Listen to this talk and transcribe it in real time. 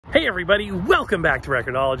Hey everybody, welcome back to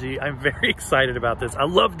Record-ology. I'm very excited about this. I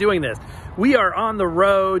love doing this. We are on the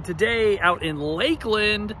road today out in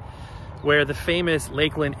Lakeland, where the famous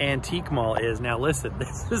Lakeland Antique Mall is. Now listen,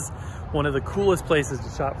 this is one of the coolest places to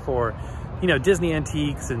shop for, you know, Disney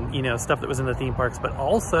antiques and, you know, stuff that was in the theme parks, but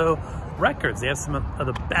also records. They have some of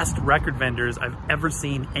the best record vendors I've ever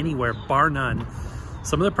seen anywhere, bar none.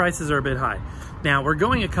 Some of the prices are a bit high. Now we're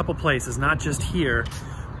going a couple places, not just here,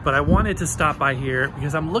 but I wanted to stop by here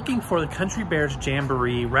because I'm looking for the Country Bears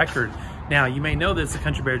Jamboree record. Now, you may know this, the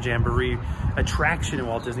Country Bear Jamboree attraction in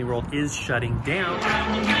Walt Disney World is shutting down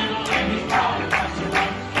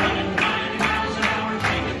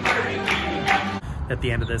at the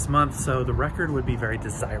end of this month, so the record would be very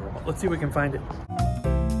desirable. Let's see if we can find it.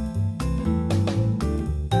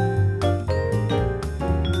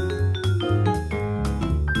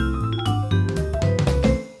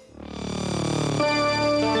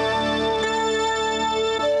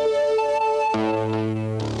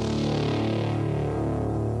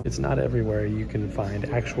 It's not everywhere you can find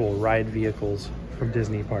actual ride vehicles from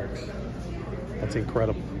Disney parks. That's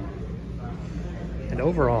incredible. And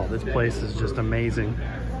overall, this place is just amazing.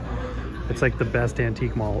 It's like the best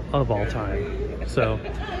antique mall of all time. So,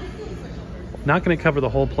 not gonna cover the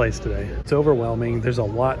whole place today. It's overwhelming, there's a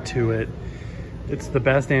lot to it. It's the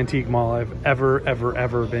best antique mall I've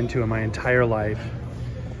ever been to in my entire life.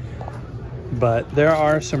 But there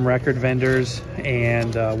are some record vendors,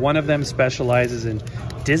 and one of them specializes in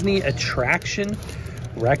Disney attraction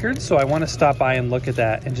records, so I want to stop by and look at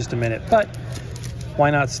that in just a minute. But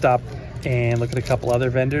why not stop and look at a couple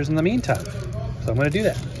other vendors in the meantime? So I'm going to do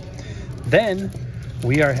that. Then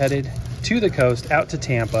we are headed to the coast, out to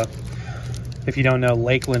Tampa. If you don't know,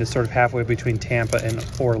 Lakeland is sort of halfway between Tampa and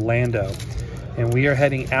Orlando, and we are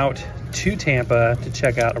heading out to Tampa to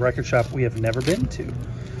check out a record shop we have never been to.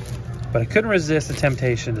 But I couldn't resist the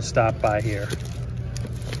temptation to stop by here.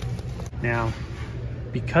 Now,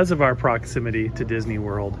 because of our proximity to Disney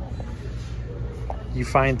World, you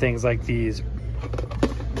find things like these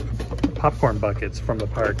popcorn buckets from the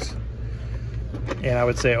parks. And I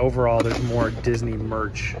would say overall there's more Disney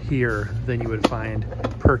merch here than you would find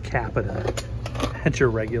per capita at your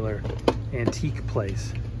regular antique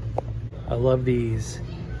place. I love these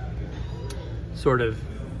sort of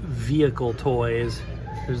vehicle toys.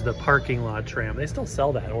 There's the parking lot tram. They still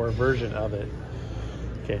sell that, or a version of it.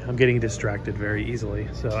 Okay, I'm getting distracted very easily,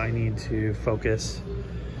 so I need to focus.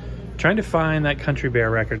 Trying to find that Country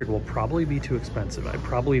Bear record will probably be too expensive. I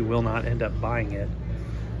probably will not end up buying it,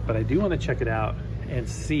 but I do want to check it out and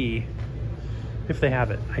see if they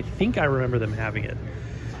have it. I think I remember them having it,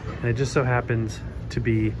 and it just so happens to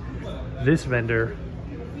be this vendor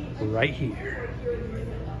right here.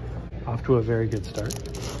 Off to a very good start.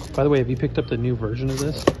 By the way, have you picked up the new version of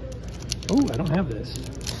this? Oh, I don't have this.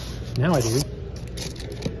 Now I do.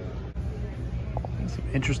 Some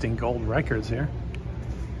interesting gold records here.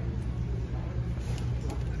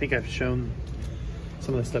 I think I've shown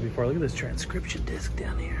some of this stuff before. Look at this transcription disc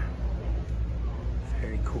down here.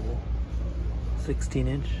 Very cool.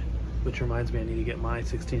 16-inch, which reminds me I need to get my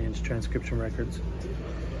 16-inch transcription records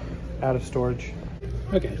out of storage.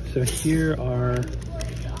 Okay, so here are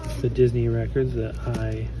the Disney records that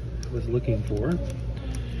I was looking for.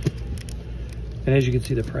 And as you can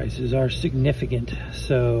see, the prices are significant,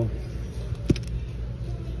 so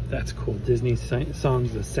that's cool. Disney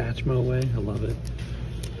songs the Satchmo way, I love it.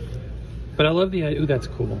 But I love the idea, ooh, that's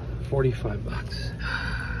cool, 45 bucks.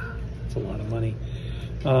 That's a lot of money.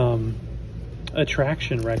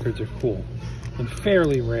 Attraction records are cool and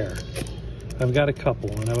fairly rare. I've got a couple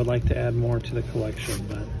and I would like to add more to the collection,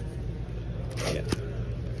 but yeah.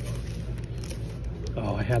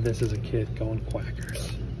 Oh, I had this as a kid, going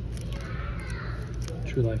Quackers.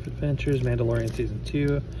 True Life Adventures, Mandalorian Season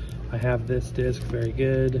 2. I have this disc, very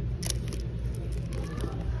good.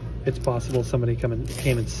 It's possible somebody came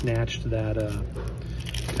and snatched that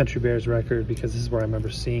Country Bears record, because this is where I remember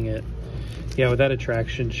seeing it. Yeah, with that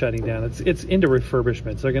attraction shutting down, it's into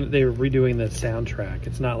refurbishments. They're redoing the soundtrack.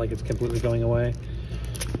 It's not like it's completely going away.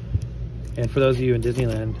 And for those of you in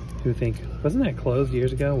Disneyland who think, wasn't that closed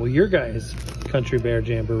years ago? Well, your guys' Country Bear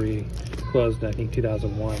Jamboree closed in, I think,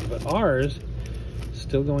 2001, but ours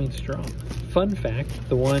still going strong. Fun fact,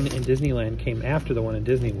 the one in Disneyland came after the one in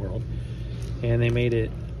Disney World, and they made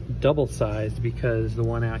it double-sized because the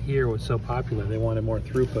one out here was so popular. They wanted more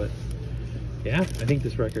throughput. Yeah, I think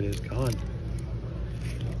this record is gone.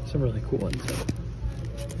 Some really cool ones though.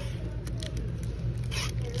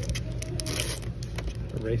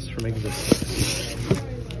 Race for making this.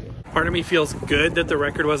 Part of me feels good that the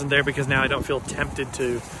record wasn't there, because now I don't feel tempted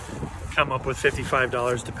to come up with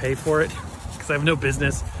 $55 to pay for it. because I have no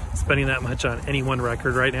business spending that much on any one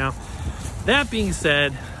record right now. That being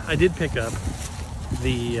said, I did pick up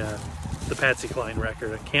the Patsy Cline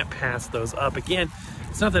record. I can't pass those up. Again,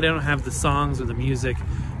 it's not that I don't have the songs or the music,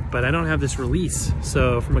 but I don't have this release.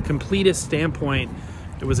 So from a completist standpoint,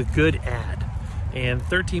 it was a good ad. And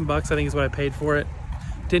 13 bucks, I think, is what I paid for it.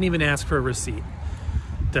 Didn't even ask for a receipt.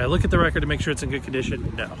 Did I look at the record to make sure it's in good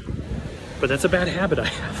condition? No. But that's a bad habit I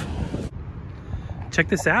have. Check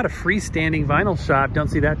this out, a freestanding vinyl shop. Don't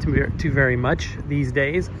see that too very much these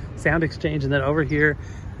days. Sound Exchange, and then over here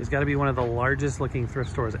has got to be one of the largest looking thrift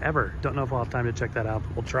stores ever. Don't know if I'll have time to check that out,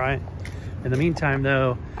 but we'll try. In the meantime,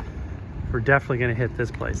 though, we're definitely going to hit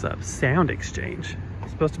this place up. Sound Exchange.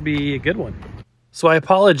 It's supposed to be a good one. So I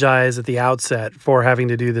apologize at the outset for having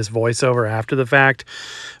to do this voiceover after the fact,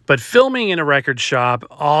 but filming in a record shop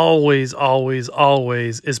always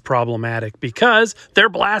is problematic because they're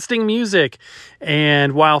blasting music.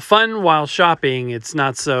 And while fun while shopping, it's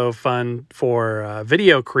not so fun for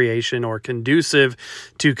video creation or conducive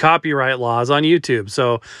to copyright laws on YouTube.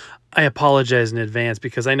 So I apologize in advance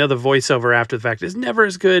because I know the voiceover after the fact is never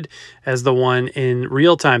as good as the one in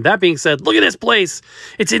real time. That being said, look at this place.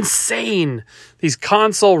 It's insane. These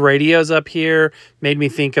console radios up here made me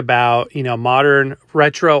think about, you know, modern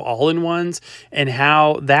retro all-in-ones and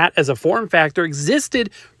how that as a form factor existed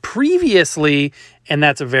previously. And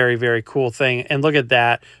that's a very, very cool thing. And look at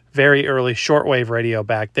that. Very early shortwave radio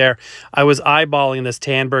back there. I was eyeballing this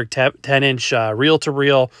Tandberg 10-inch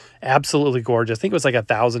reel-to-reel, absolutely gorgeous. I think it was like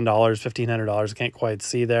 $1,000, $1,500. I can't quite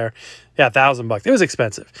see there. Yeah, $1,000 It was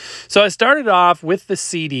expensive. So I started off with the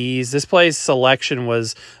CDs. This place selection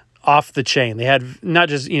was off the chain. They had not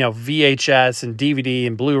just, you know, VHS and DVD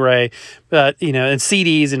and Blu-ray, but, you know, and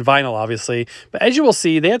CDs and vinyl, obviously. But as you will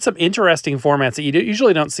see, they had some interesting formats that you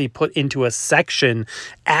usually don't see put into a section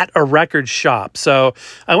at a record shop. So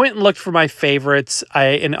I went and looked for my favorites.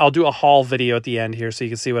 And I'll do a haul video at the end here so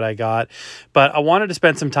you can see what I got. But I wanted to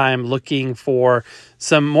spend some time looking for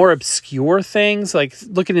some more obscure things, like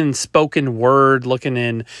looking in spoken word, looking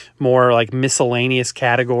in more like miscellaneous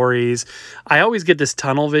categories. I always get this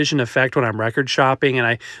tunnel vision effect when I'm record shopping,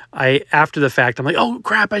 and I after the fact, I'm like, oh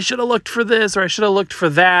crap, I should have looked for this or I should have looked for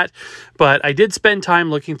that. But I did spend time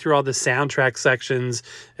looking through all the soundtrack sections,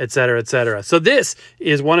 etc., etc. So this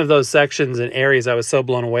is one of those sections and areas I was so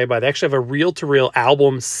blown away by. They actually have a reel-to-reel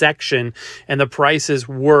album section, and the prices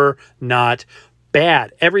were not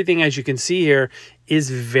bad. Everything, as you can see here, is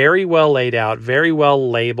very well laid out, very well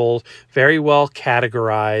labeled, very well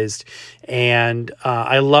categorized. And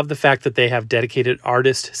I love the fact that they have dedicated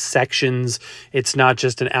artist sections. It's not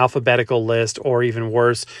just an alphabetical list or even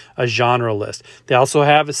worse, a genre list. They also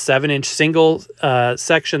have a 7-inch single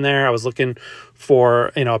section there. I was looking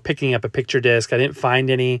for, you know, picking up a picture disc. I didn't find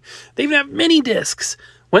any. They even have mini discs.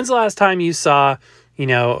 When's the last time you saw, you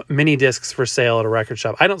know, mini discs for sale at a record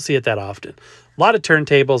shop? I don't see it that often. A lot of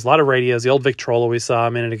turntables, a lot of radios, the old Victrola we saw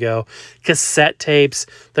a minute ago, cassette tapes.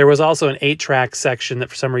 There was also an 8-track section that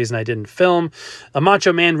for some reason I didn't film. A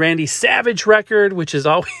Macho Man Randy Savage record, which is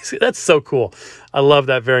always, that's so cool. I love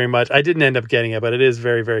that very much. I didn't end up getting it, but it is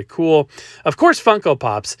very, very cool. Of course, Funko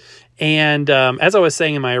Pops. And as I was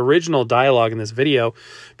saying in my original dialogue in this video,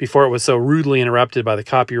 before it was so rudely interrupted by the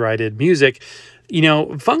copyrighted music, you know,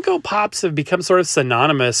 Funko Pops have become sort of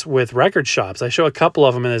synonymous with record shops. I show a couple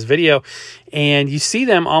of them in this video, and you see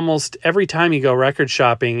them almost every time you go record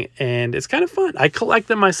shopping, and it's kind of fun. I collect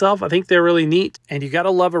them myself. I think they're really neat, and you got to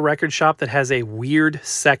love a record shop that has a weird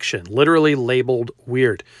section, literally labeled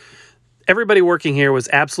weird. Everybody working here was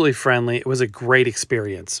absolutely friendly. It was a great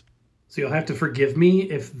experience. So you'll have to forgive me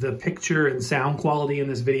if the picture and sound quality in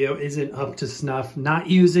this video isn't up to snuff. Not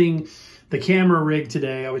using the camera rig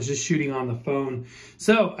today. I was just shooting on the phone.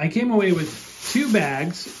 So I came away with 2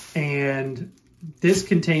 bags, and this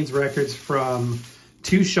contains records from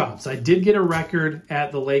 2 shops. I did get a record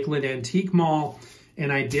at the Lakeland Antique Mall, and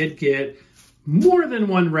I did get more than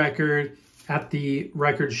 1 record at the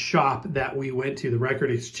record shop that we went to, the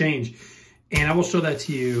Record Exchange. And I will show that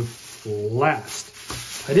to you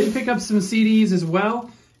last. I did pick up some CDs as well.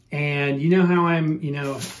 And you know how I'm, you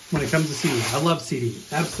know, when it comes to CDs, I love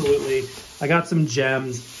CDs, absolutely. I got some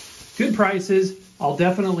gems, good prices. I'll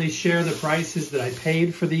definitely share the prices that I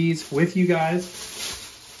paid for these with you guys.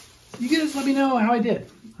 You guys let me know how I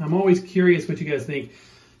did. I'm always curious what you guys think.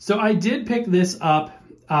 So I did pick this up.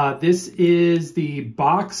 This is the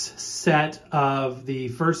box set of the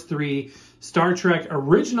first 3 Star Trek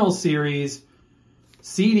original series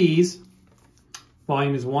CDs.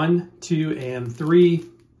 Volume is 1, 2, and 3.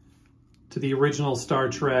 To the original Star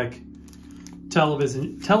Trek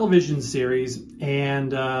television series,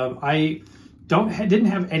 and I Didn't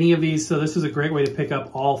have any of these, so this is a great way to pick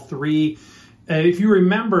up all three. If you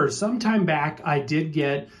remember, sometime back, I did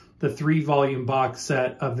get the 3-volume box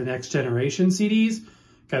set of the Next Generation CDs.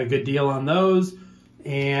 Got a good deal on those.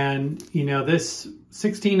 And, you know, this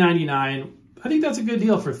 $16.99, I think that's a good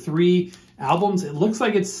deal for 3 albums. It looks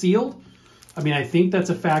like it's sealed. I mean, I think that's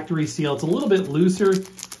a factory seal. It's a little bit looser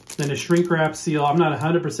than a shrink wrap seal. I'm not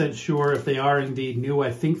 100% sure if they are indeed new.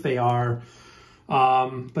 I think they are.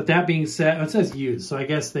 But that being said, it says used, so I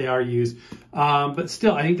guess they are used. But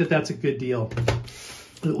still, I think that that's a good deal,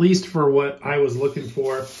 at least for what I was looking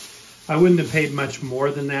for. I wouldn't have paid much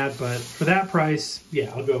more than that, but for that price,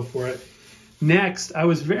 yeah, I'll go for it. Next, I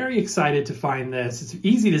was very excited to find this. It's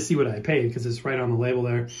easy to see what I paid because it's right on the label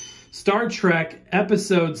there. Star Trek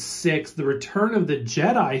Episode 6, The Return of the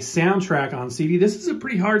Jedi soundtrack on CD. This is a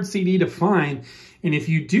pretty hard CD to find, and if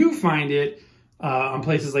you do find it on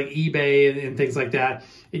places like eBay and things like that,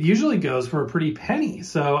 it usually goes for a pretty penny.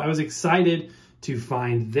 So I was excited to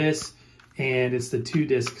find this, and it's the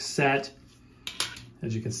 2-disc set.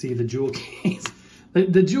 As you can see, the jewel case.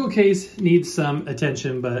 The jewel case needs some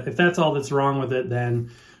attention, but if that's all that's wrong with it, then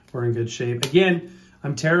we're in good shape. Again,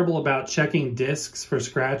 I'm terrible about checking discs for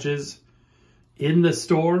scratches in the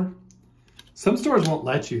store. Some stores won't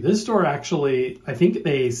let you. This store actually, I think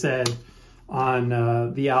they said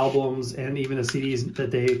on the albums and even the CDs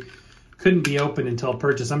that they couldn't be opened until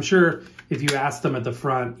purchase. I'm sure if you asked them at the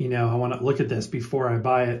front, you know, I want to look at this before I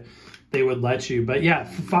buy it, they would let you. But yeah,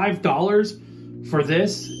 $5 for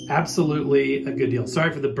this, absolutely a good deal.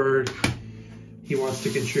 Sorry for the bird. He wants to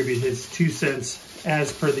contribute his 2 cents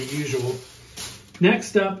as per the usual.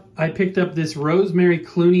 Next up, I picked up this Rosemary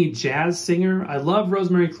Clooney jazz singer. I love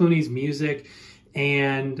Rosemary Clooney's music,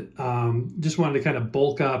 and just wanted to kind of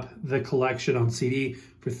bulk up the collection on CD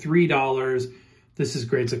for $3. This is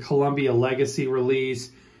great. It's a Columbia Legacy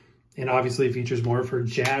release, and obviously features more of her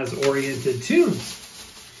jazz-oriented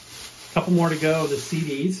tunes. A couple more to go, the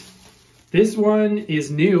CDs. This one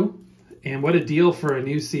is new, and what a deal for a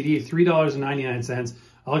new CD, $3.99.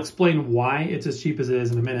 I'll explain why it's as cheap as it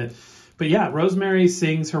is in a minute. But yeah, Rosemary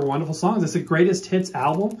sings her wonderful songs. It's a greatest hits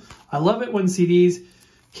album. I love it when CDs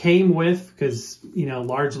came with, because, you know,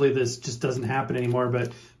 largely this just doesn't happen anymore,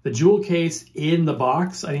 but the jewel case in the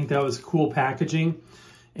box, I think that was cool packaging.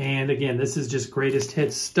 And again, this is just greatest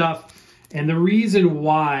hits stuff. And the reason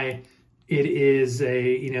why it is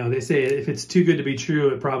a, you know, they say if it's too good to be true,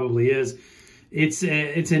 it probably is. It's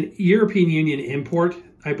an European Union import,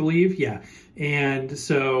 I believe. Yeah. And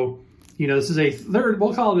so, you know, this is a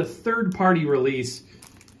we'll call it a third-party release.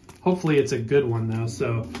 Hopefully it's a good one, though.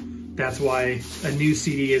 So that's why a new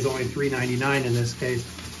CD is only $3.99 in this case.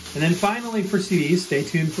 And then finally for CDs, stay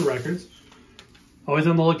tuned for records. Always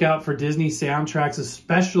on the lookout for Disney soundtracks,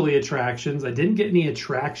 especially attractions. I didn't get any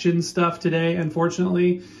attraction stuff today,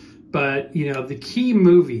 unfortunately. But, you know, the key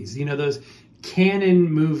movies, you know, those canon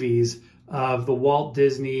movies of the Walt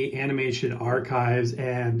Disney Animation Archives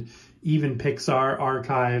and even Pixar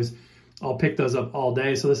Archives, I'll pick those up all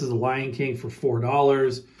day. So this is The Lion King for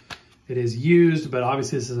 $4. It is used, but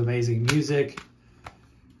obviously this is amazing music.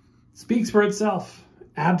 Speaks for itself.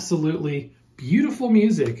 Absolutely beautiful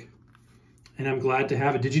music. And I'm glad to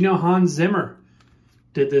have it. Did you know Hans Zimmer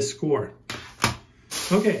did this score?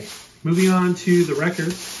 Okay, moving on to the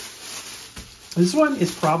record. This one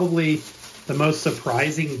is probably the most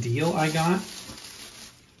surprising deal I got.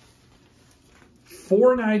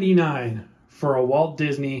 $4.99 for a Walt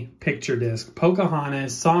Disney picture disc.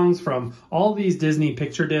 Pocahontas, songs from all these Disney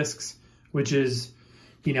picture discs, which is,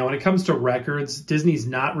 you know, when it comes to records, Disney's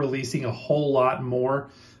not releasing a whole lot more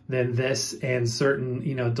than this and certain,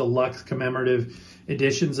 you know, deluxe commemorative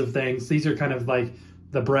editions of things. These are kind of like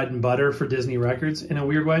the bread and butter for Disney records in a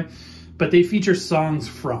weird way. But they feature songs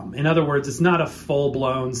from. In other words, it's not a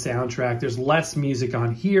full-blown soundtrack. There's less music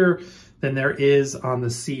on here than there is on the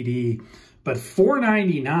CD. But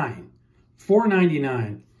 $4.99.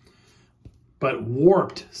 $4.99. But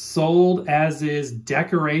warped, sold as is,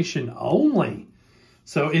 decoration only.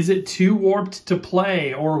 So is it too warped to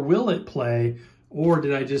play, or will it play? Or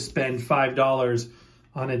did I just spend $5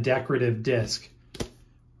 on a decorative disc?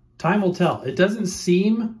 Time will tell. It doesn't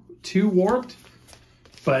seem too warped,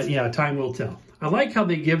 but yeah, time will tell. I like how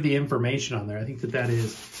they give the information on there. I think that that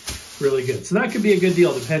is really good. So that could be a good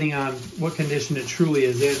deal depending on what condition it truly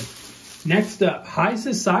is in. Next up, High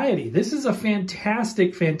Society. This is a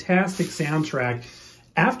fantastic, fantastic soundtrack.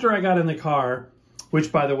 After I got in the car,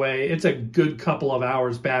 which by the way, it's a good couple of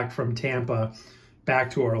hours back from Tampa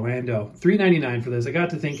back to Orlando. $3.99 for this. I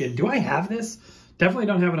got to thinking, do I have this? Definitely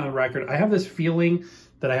don't have it on record. I have this feeling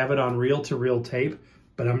that I have it on reel-to-reel tape,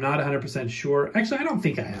 but I'm not 100% sure. Actually, I don't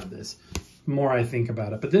think I have this. the more I think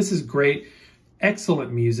about it. But this is great,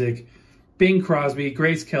 excellent music. Bing Crosby,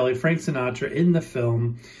 Grace Kelly, Frank Sinatra in the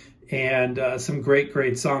film, and some great,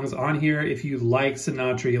 great songs on here. If you like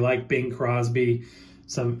Sinatra, you like Bing Crosby,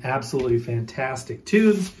 some absolutely fantastic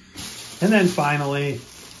tunes. And then finally,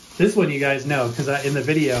 this one you guys know, because in the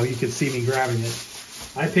video you could see me grabbing it.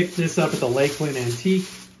 I picked this up at the Lakeland Antique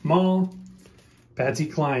Mall. Patsy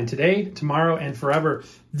Cline, Today, Tomorrow, and Forever.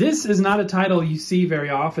 This is not a title you see very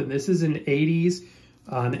often. This is an 80s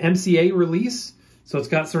MCA release. So it's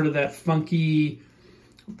got sort of that funky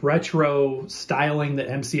retro styling that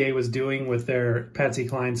MCA was doing with their Patsy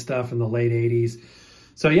Cline stuff in the late 80s.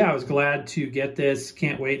 So yeah, I was glad to get this.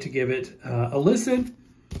 Can't wait to give it a listen.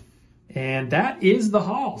 And that is the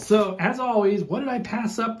haul. So as always, what did I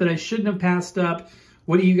pass up that I shouldn't have passed up?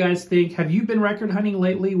 What do you guys think? Have you been record hunting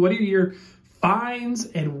lately? What are your finds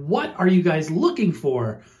and what are you guys looking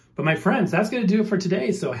for? But my friends, that's going to do it for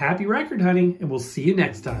today. So happy record hunting and we'll see you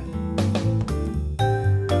next time.